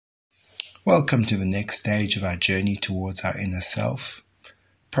Welcome to the next stage of our journey towards our inner self.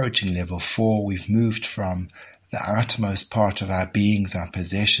 Approaching level 4, we've moved from the outermost part of our beings, our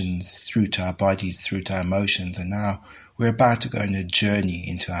possessions, through to our bodies, through to our emotions, and now we're about to go on a journey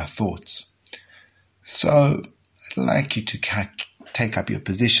into our thoughts. So I'd like you to take up your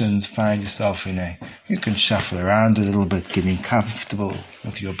positions, find yourself you can shuffle around a little bit, getting comfortable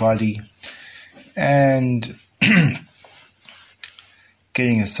with your body, and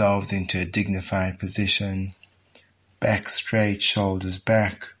getting yourselves into a dignified position, back straight, shoulders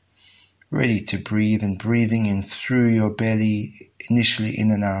back, ready to breathe, and breathing in through your belly, initially in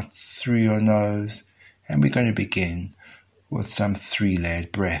and out through your nose. And we're going to begin with some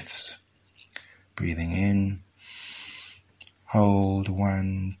 3-layered breaths. Breathing in, hold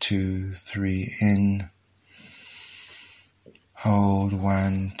 1, 2, 3 in, hold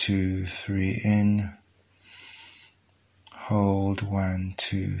 1, 2, 3 in, hold 1,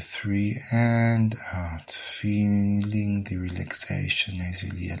 2, 3 and out, feeling the relaxation as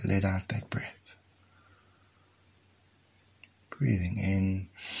you let out that breath. Breathing in,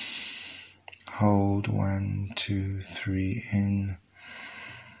 hold 1, 2, 3 in,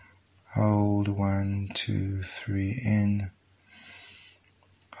 hold 1, 2, 3 in,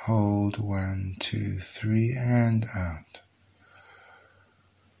 hold 1, 2, 3 and out.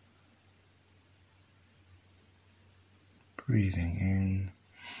 Breathing in,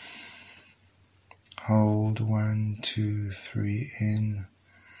 hold 1, 2, 3 in,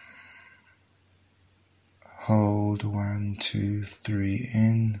 hold 1, 2, 3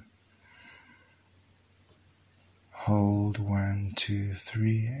 in, hold 1, 2,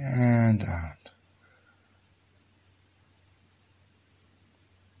 3 and out.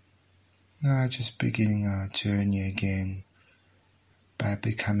 Now just beginning our journey again by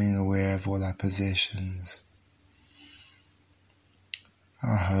becoming aware of all our possessions,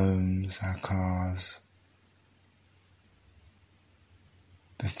 our homes, our cars,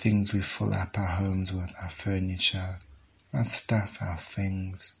 the things we fill up our homes with, our furniture, our stuff, our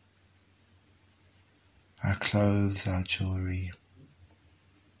things, our clothes, our jewelry,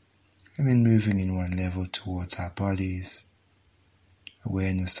 and then moving in one level towards our bodies,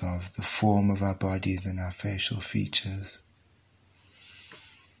 awareness of the form of our bodies and our facial features,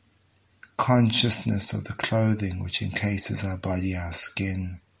 consciousness of the clothing which encases our body, our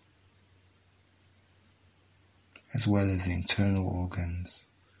skin, as well as the internal organs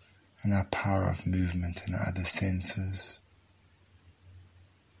and our power of movement and other senses.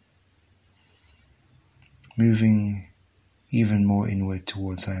 Moving even more inward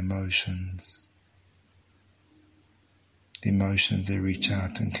towards our emotions, the emotions that reach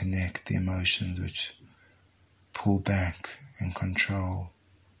out and connect, the emotions which pull back and control,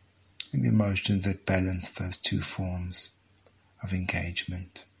 and the emotions that balance those two forms of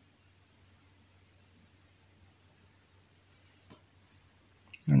engagement.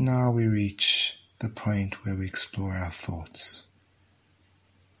 And now we reach the point where we explore our thoughts.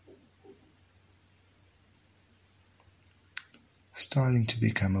 Starting to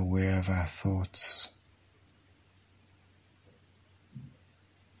become aware of our thoughts.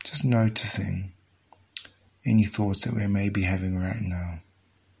 Just noticing any thoughts that we may be having right now.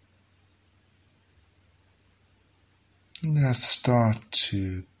 And let us start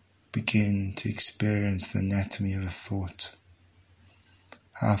to begin to experience the anatomy of a thought.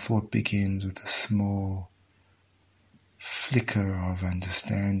 Our thought begins with a small flicker of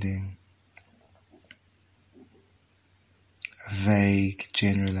understanding, a vague,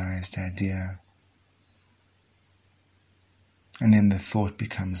 generalized idea, and then the thought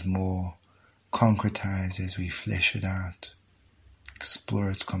becomes more concretized as we flesh it out, explore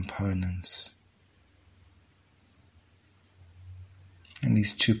its components. And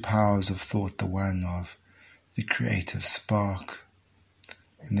these two powers of thought, the one of the creative spark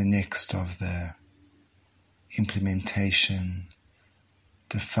and the next of the implementation,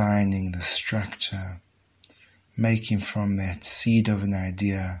 defining the structure, making from that seed of an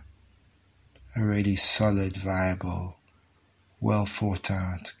idea a really solid, viable, well thought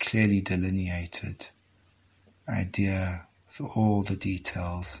out, clearly delineated idea with all the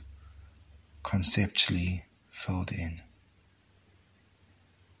details conceptually filled in.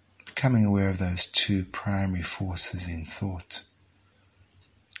 Becoming aware of those two primary forces in thought,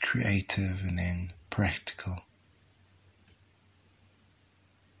 creative and then practical.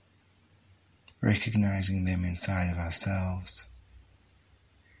 Recognizing them inside of ourselves.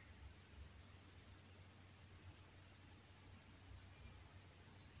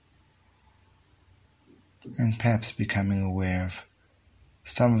 And perhaps becoming aware of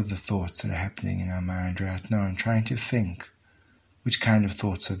some of the thoughts that are happening in our mind right now and trying to think, which kind of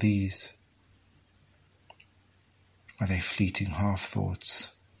thoughts are these? Are they fleeting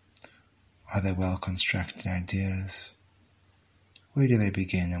half-thoughts? Are they well-constructed ideas? Where do they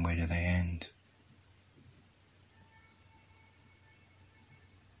begin and where do they end?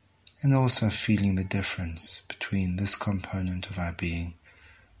 And also feeling the difference between this component of our being,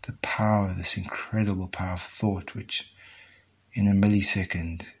 the power, this incredible power of thought, which in a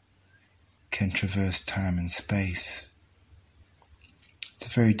millisecond can traverse time and space.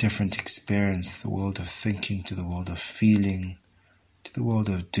 It's a very different experience, the world of thinking to the world of feeling, to the world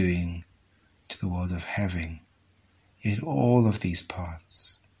of doing, to the world of having. Yet all of these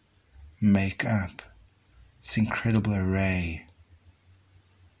parts make up this incredible array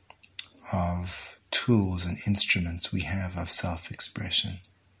of tools and instruments we have of self-expression.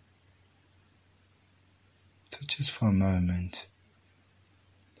 So just for a moment,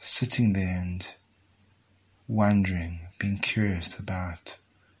 sitting there and wondering, being curious about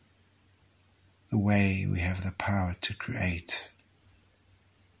the way we have the power to create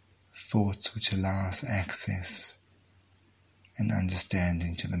thoughts which allow us access and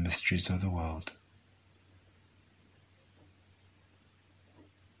understanding to the mysteries of the world.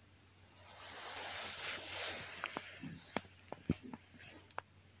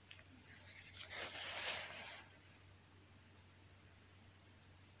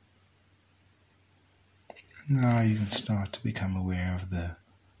 Now you can start to become aware of the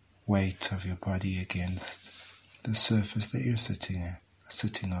weight of your body against the surface that you're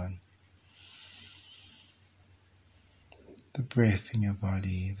sitting on. The breath in your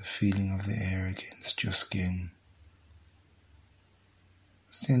body, the feeling of the air against your skin,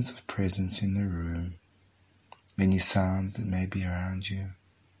 a sense of presence in the room, any sounds that may be around you.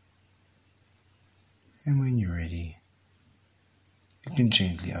 And when you're ready, you can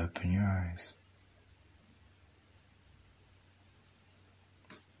gently open your eyes.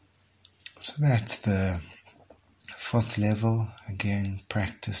 So that's the fourth level. Again,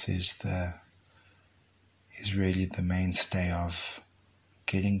 practice is really the mainstay of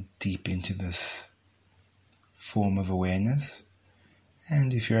getting deep into this form of awareness.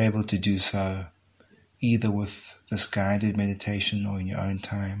 And if you're able to do so, either with this guided meditation or in your own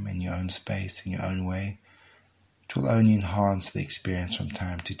time, in your own space, in your own way, it will only enhance the experience from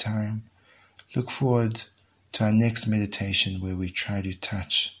time to time. Look forward to our next meditation where we try to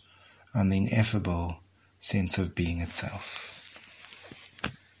touch on the ineffable sense of being itself.